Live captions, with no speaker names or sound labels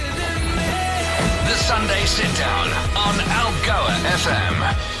Sunday Sitdown on Algoa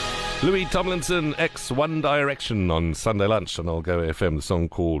FM. Louis Tomlinson, ex One Direction on Sunday Lunch on Algoa FM, the song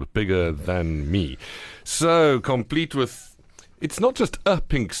called Bigger Than Me. So, complete with, it's not just a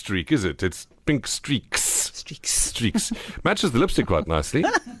pink streak, is it? It's pink streaks. Streaks. Matches the lipstick quite nicely.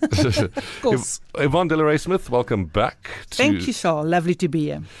 Of course. Yvonne DelaRey Smith, welcome back. Thank you, Charles. Lovely to be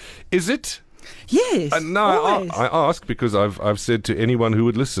here. Is it? Yes. No, I ask because I've said to anyone who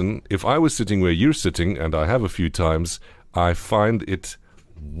would listen, if I was sitting where you're sitting, and I have a few times, I find it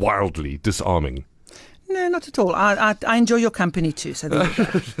wildly disarming. No, not at all. I enjoy your company too. So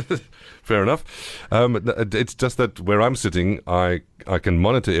fair enough. It's just that where I'm sitting, I can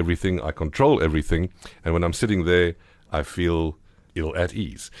monitor everything, I control everything, and when I'm sitting there, I feel ill at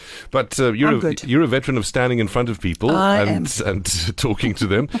ease. But you're a veteran of standing in front of people and talking to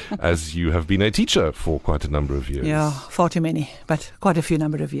them, as you have been a teacher for quite a number of years. Yeah, far too many, but quite a few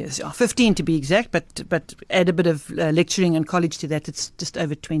number of years. Yeah, 15 to be exact, but add a bit of lecturing and college to that, it's just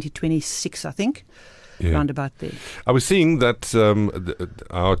over 26, I think. Yeah. Round about there. I was seeing that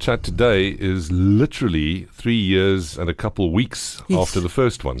our chat today is literally 3 years and a couple of weeks after the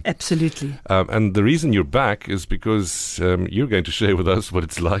first one. Absolutely. And the reason you're back is because you're going to share with us what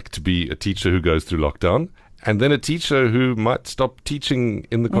it's like to be a teacher who goes through lockdown, and then a teacher who might stop teaching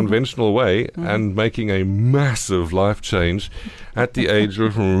in the conventional way and making a massive life change at the age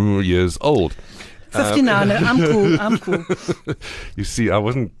of years old. 59. I'm cool. You see, I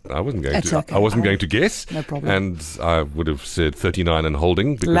wasn't going to guess. No problem. And I would have said 39 and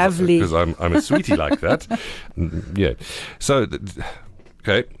holding because, Lovely. Because I'm a sweetie like that. Yeah. So,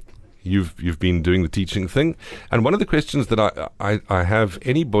 okay, you've been doing the teaching thing, and one of the questions that I have,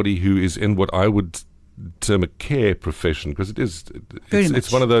 anybody who is in what I would term a care profession, because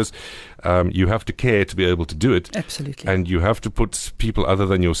it's one of those, you have to care to be able to do it. Absolutely. And you have to put people other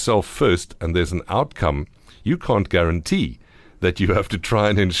than yourself first, and there's an outcome you can't guarantee that you have to try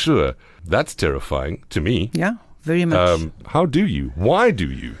and ensure. That's terrifying to me. Yeah, very much. How do you? Why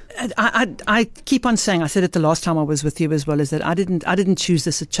do you? I keep on saying, I said it the last time I was with you as well, is that I didn't choose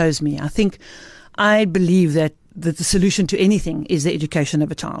this, it chose me. I believe that the solution to anything is the education of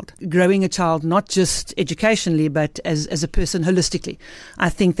a child. Growing a child, not just educationally, but as a person holistically. I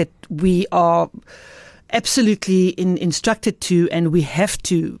think that we are absolutely instructed to, and we have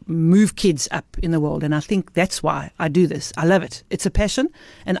to move kids up in the world. And I think that's why I do this. I love it. It's a passion,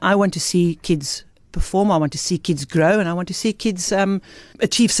 and I want to see kids perform. I want to see kids grow, and I want to see kids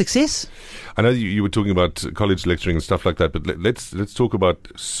achieve success. I know you were talking about college lecturing and stuff like that, but let's talk about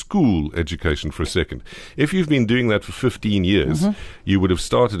school education for a second. If you've been doing that for 15 years, you would have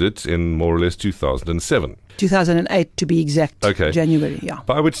started it in more or less 2007. 2008 to be exact. Okay. January, yeah.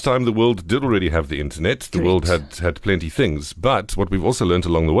 By which time the world did already have the internet. The world had plenty of things. But what we've also learned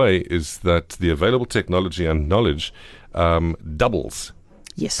along the way is that the available technology and knowledge doubles.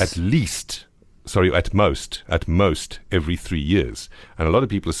 Yes. At most every 3 years. And a lot of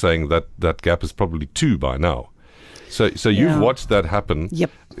people are saying that gap is probably 2 by now. So you've watched that happen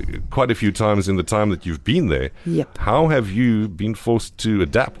quite a few times in the time that you've been there. Yep. How have you been forced to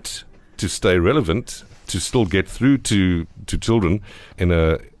adapt, to stay relevant, to still get through to children in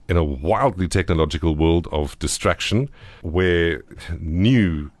a wildly technological world of distraction, where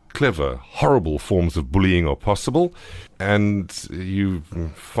new, clever, horrible forms of bullying are possible, and you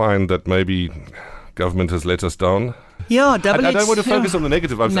find that maybe government has let us down? Yeah, I don't want to focus on the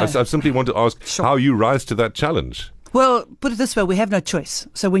negative. I simply want to ask how you rise to that challenge. Well, put it this way, we have no choice.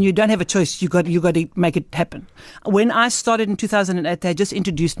 So when you don't have a choice, you got to make it happen. When I started in 2008, they just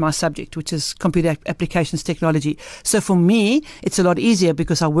introduced my subject, which is computer applications technology. So for me, it's a lot easier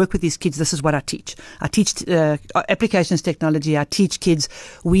because I work with these kids. This is what I teach. I teach applications technology. I teach kids.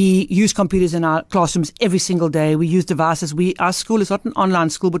 We use computers in our classrooms every single day. We use devices. Our school is not an online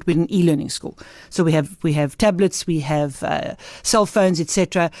school, but we're an e-learning school. So we have tablets, we have cell phones,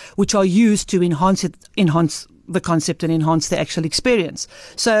 etc., which are used to enhance the concept and enhance the actual experience.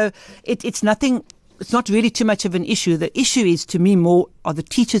 So it's nothing, it's not really too much of an issue. The issue is, to me, more, are the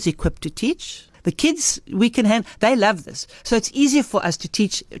teachers equipped to teach? The kids, they love this. So it's easier for us to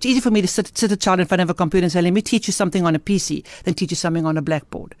teach. It's easier for me to sit a child in front of a computer and say, let me teach you something on a PC than teach you something on a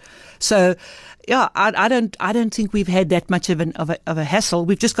blackboard. So, yeah, I don't think we've had that much of a hassle.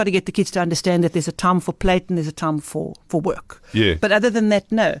 We've just got to get the kids to understand that there's a time for play and there's a time for work. Yeah. But other than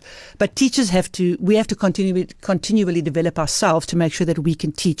that, no. But teachers we have to continually develop ourselves to make sure that we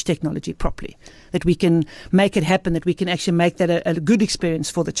can teach technology properly, that we can make it happen, that we can actually make that a good experience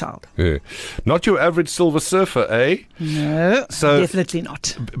for the child. Yeah. Not your average Silver Surfer, eh? No, definitely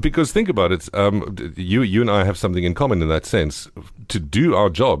not. Because think about it, you and I have something in common in that sense. To do our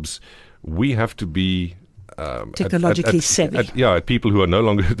jobs, we have to be technologically savvy. At people who are no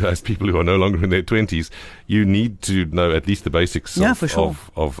longer as people who are no longer in their 20s, you need to know at least the basics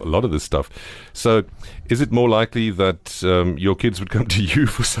of a lot of this stuff. So is it more likely that your kids would come to you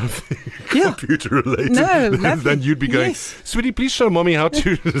for something computer related than you'd be going, sweetie, please show mommy how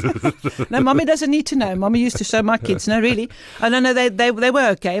to? No, mommy doesn't need to know. Mommy used to show my kids. No, really. I don't know, they were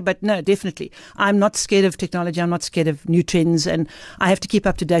okay, but no, definitely. I'm not scared of technology. I'm not scared of new trends, and I have to keep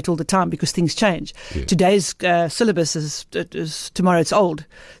up to date all the time because things change. Yeah. Today's syllabus is tomorrow it's old,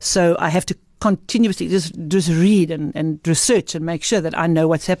 so I have to continuously just read and research and make sure that I know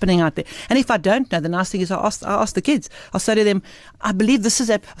what's happening out there. And if I don't know, the nice thing is I ask the kids. I'll say to them, I believe this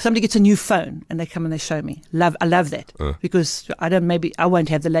is somebody gets a new phone and they come and they show me. I love that because I won't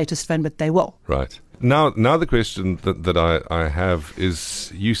have the latest phone, but they will. Right. Now the question that I have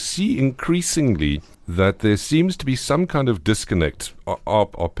is, you see increasingly that there seems to be some kind of disconnect.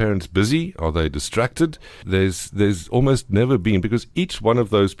 Are parents busy? Are they distracted? There's almost never been, because each one of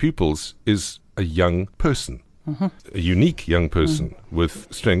those pupils is a young person, a unique young person with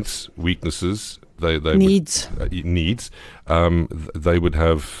strengths, weaknesses. They needs. They would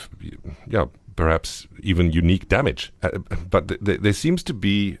have, perhaps even unique damage. But there seems to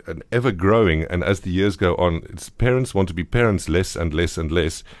be an ever-growing, and as the years go on, parents want to be parents less and less and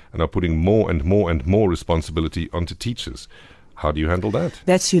less, and are putting more and more and more responsibility onto teachers. How do you handle that?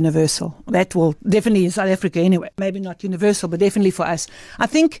 That's universal. That will definitely in South Africa anyway. Maybe not universal, but definitely for us. I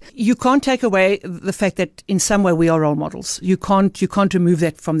think you can't take away the fact that in some way we are role models. You can't remove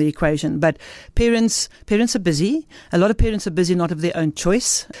that from the equation. But parents are busy. A lot of parents are busy not of their own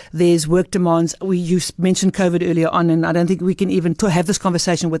choice. There's work demands. You mentioned COVID earlier on, and I don't think we can even have this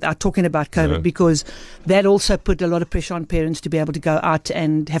conversation without talking about COVID because that also put a lot of pressure on parents to be able to go out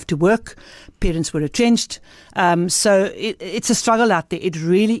and have to work. Parents were retrenched. So it's a struggle out there. It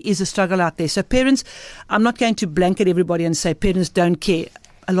really is a struggle out there. So parents, I'm not going to blanket everybody and say parents don't care.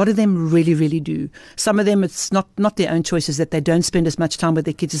 A lot of them really, really do. Some of them, it's not their own choices that they don't spend as much time with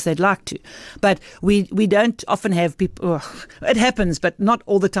their kids as they'd like to. But we don't often have people, it happens, but not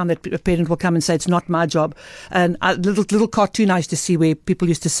all the time that a parent will come and say, it's not my job. And a little cartoon I used to see where people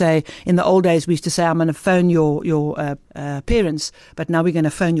used to say, in the old days, we used to say, I'm going to phone your parents, but now we're going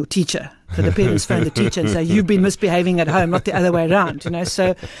to phone your teacher. So the parents phone the teacher and say, you've been misbehaving at home, not the other way around,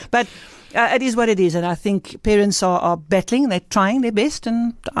 So, but it is what it is, and I think parents are battling. They're trying their best,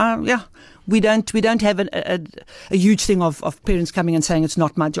 and we don't have a huge thing of parents coming and saying it's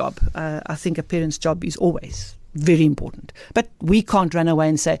not my job. I think a parent's job is always very important, but we can't run away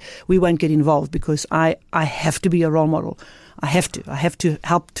and say we won't get involved because I have to be a role model. I have to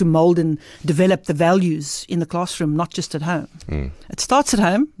help to mold and develop the values in the classroom, not just at home. It starts at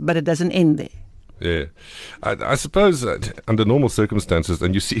home, but it doesn't end there. Yeah, I suppose that under normal circumstances,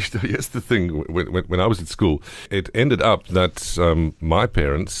 and you see, here's the thing, when I was at school, it ended up that my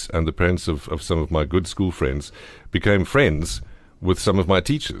parents and the parents of some of my good school friends became friends with some of my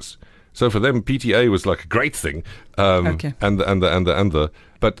teachers. So for them, PTA was like a great thing, but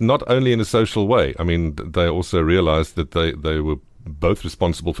not only in a social way. I mean, they also realized that they were both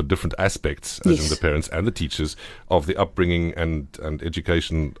responsible for different aspects, as in the parents and the teachers, of the upbringing and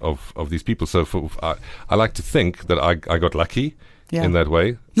education of these people. So I like to think that I got lucky in that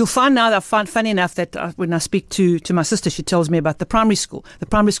way. You'll find now, funny enough, that when I speak to my sister, she tells me about the primary school. The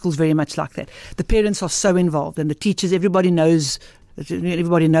primary school is very much like that. The parents are so involved, and the teachers, everybody knows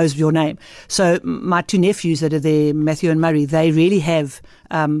your name. So my two nephews that are there, Matthew and Murray, they really have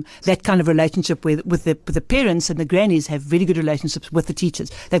that kind of relationship with the parents, and the grannies have really good relationships with the teachers.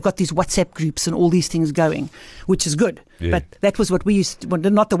 They've got these WhatsApp groups and all these things going, which is good. Yeah. But that was what we used to, well,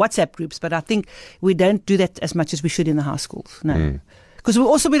 not the WhatsApp groups, but I think we don't do that as much as we should in the high schools. No. Because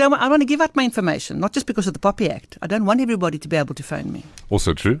I want to give out my information, not just because of the Poppy Act. I don't want everybody to be able to phone me.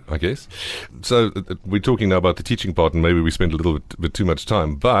 Also true, I guess. So we're talking now about the teaching part, and maybe we spent a little bit too much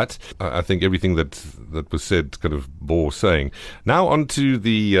time, but I think everything that was said kind of bore saying. Now on to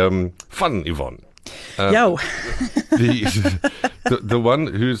the fun, Yvonne. Yo. the one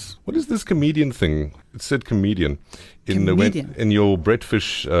who's, what is this comedian thing? It said comedian. In your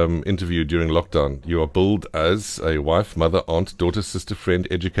breadfish interview during lockdown, you are billed as a wife, mother, aunt, daughter, sister, friend,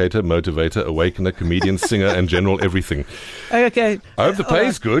 educator, motivator, awakener, comedian, singer, and general everything. Okay. I hope the pay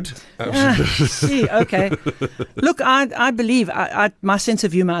is good. See, okay. Look, I believe my sense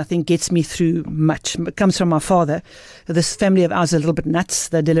of humor, I think, gets me through much. It comes from my father. This family of ours is a little bit nuts.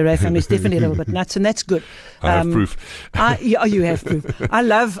 The DelaRey family is definitely a little bit nuts, and that's good. I have proof. You have proof.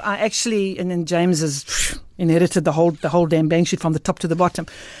 I actually, and then James is... inherited the whole damn bank sheet from the top to the bottom.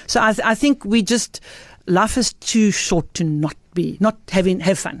 So I think life is too short to not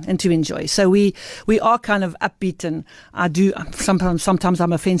have fun and to enjoy. So we are kind of upbeat, and I do sometimes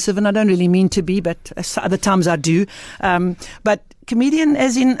I'm offensive, and I don't really mean to be, but other times I do. But comedian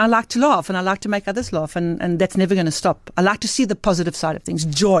as in I like to laugh and I like to make others laugh, and that's never going to stop. I like to see the positive side of things.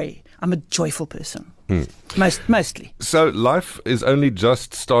 Joy. I'm a joyful person. Mostly. So life is only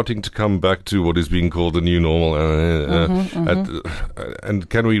just starting to come back to what is being called the new normal. And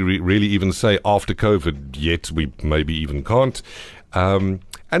can we really even say after COVID yet? We maybe even can't. And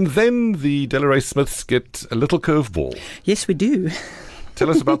then the DelaRey Smiths get a little curveball. Yes, we do. Tell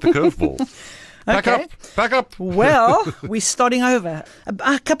us about the curveball. Okay. Back up. Well, we're starting over.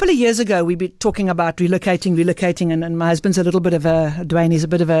 A couple of years ago, we were talking about relocating, and my husband's a little bit of Dwayne is a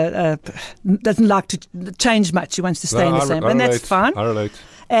bit of doesn't like to change much. He wants to stay in the same. And that's fine. I relate.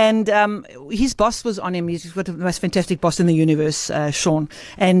 And his boss was on him. He's got the most fantastic boss in the universe, Sean.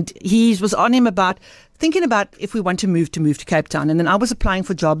 And he was on him thinking about if we want to move to Cape Town. And then I was applying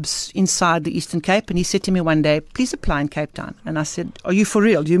for jobs inside the Eastern Cape, and he said to me one day, please apply in Cape Town. And I said, are you for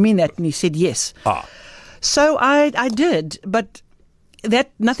real? Do you mean that? And he said, yes. So I did, but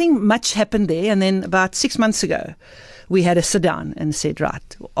nothing much happened there. And then about 6 months ago, we had a sit down and said,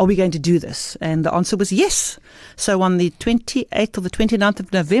 right, are we going to do this? And the answer was yes. So on the 28th or the 29th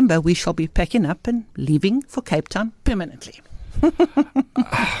of November, we shall be packing up and leaving for Cape Town permanently.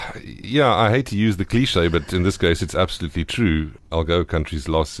 Yeah, I hate to use the cliche, but in this case, it's absolutely true. Algoa Country's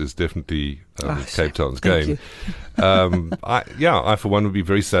loss is definitely Cape Town's gain. I, for one, would be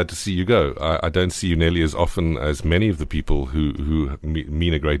very sad to see you go. I don't see you nearly as often as many of the people who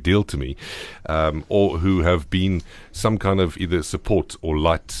mean a great deal to me, or who have been some kind of either support or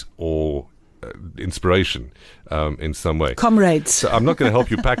light or inspiration in some way. Comrades. So I'm not going to help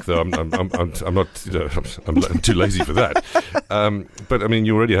you pack, though. I'm not. I'm too lazy for that. But I mean,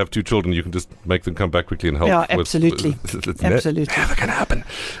 you already have 2 children. You can just make them come back quickly and help. Yeah, absolutely. Absolutely. Never going to happen.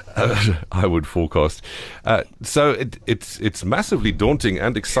 I would forecast. So it's massively daunting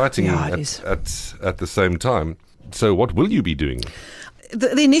and exciting at the same time. So what will you be doing?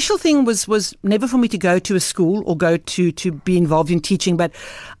 The initial thing was never for me to go to a school or go to be involved in teaching, but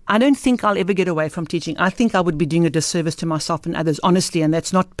I don't think I'll ever get away from teaching. I think I would be doing a disservice to myself and others, honestly, and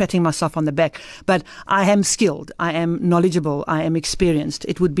that's not patting myself on the back. But I am skilled, I am knowledgeable, I am experienced.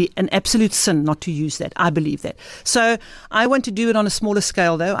 It would be an absolute sin not to use that. I believe that. So I want to do it on a smaller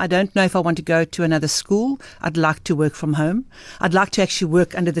scale, though. I don't know if I want to go to another school. I'd like to work from home. I'd like to actually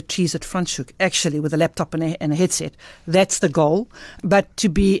work under the trees at Franschhoek, actually, with a laptop and a headset. That's the goal. But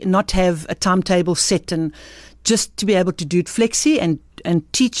to not have a timetable set, and just to be able to do it flexi and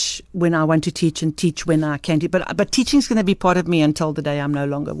teach when I want to teach and teach when I can do. But teaching is going to be part of me until the day I'm no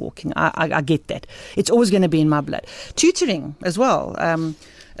longer walking. I get that. It's always going to be in my blood. Tutoring as well.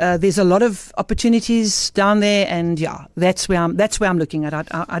 There's a lot of opportunities down there, and that's where I'm looking at.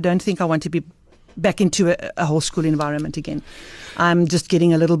 I don't think I want to be back into a whole school environment again. I'm just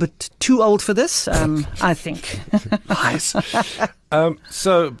getting a little bit too old for this, I think. Nice.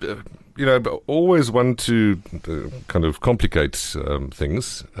 So, always one to kind of complicate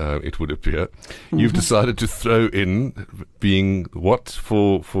things, it would appear. Mm-hmm. You've decided to throw in being what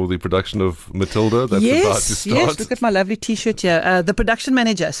for the production of Matilda that's about to start? Yes, look at my lovely T-shirt here. The production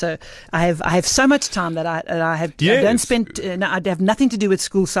manager. So I have so much time that I have. Yes. I don't spend. I have nothing to do with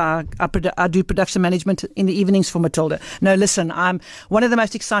school, so I do production management in the evenings for Matilda. No, listen, I'm one of the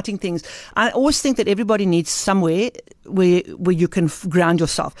most exciting things. I always think that everybody needs somewhere where you can ground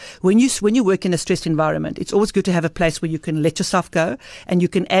yourself. When you work in a stressed environment, it's always good to have a place where you can let yourself go and you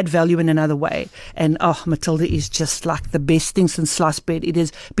can add value in another way. And Matilda is just like the best thing since sliced bread. It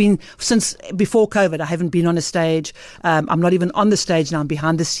has been since before COVID. I haven't been on a stage. I'm not even on the stage now. I'm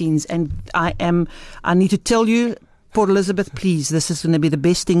behind the scenes, and I need to tell you, Port Elizabeth, please, this is going to be the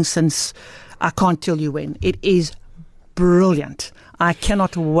best thing since I can't tell you when. It is brilliant. I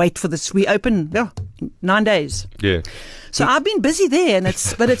cannot wait for this. We open 9 days. Yeah. So I've been busy there,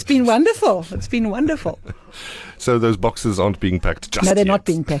 but it's been wonderful. It's been wonderful. So those boxes aren't being packed just yet? No, they're not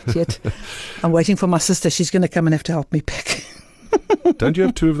being packed yet. I'm waiting for my sister. She's going to come and have to help me pack. Don't you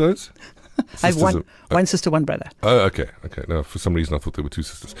have 2 of those? I have one sister, one brother. Oh, okay. No, for some reason I thought there were 2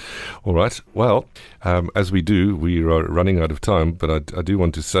 sisters. All right. Well, as we do, we are running out of time, but I do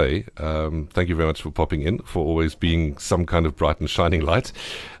want to say thank you very much for popping in, for always being some kind of bright and shining light.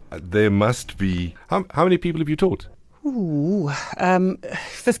 There must be... How many people have you taught?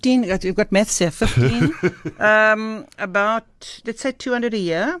 15. You've got maths here. 15. About, let's say, 200 a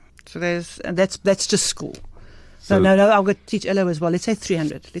year. So that's just school. No, I'll go teach Ella as well. Let's say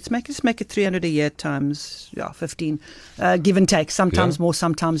 300. Let's make it 300 a year times 15, give and take. Sometimes more,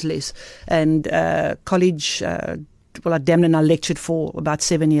 sometimes less. And college, I damn near I lectured for about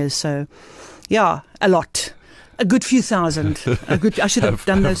 7 years. So, a lot. A good few thousand. I should have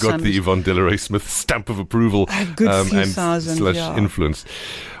done those. I've got the Yvonne DelaRey Smith stamp of approval. A good few thousand. / influence.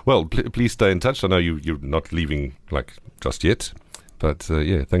 Well, please stay in touch. I know you're not leaving just yet. But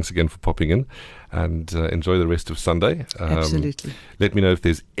thanks again for popping in, and enjoy the rest of Sunday. Absolutely. Let me know if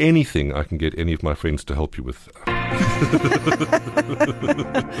there's anything I can get any of my friends to help you with.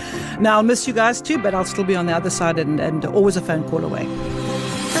 Now, I'll miss you guys too, but I'll still be on the other side and always a phone call away.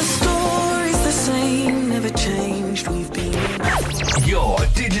 The story's the same, never changed. We've been Your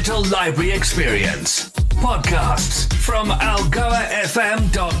digital library experience. Podcasts from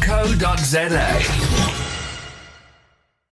algoafm.co.za.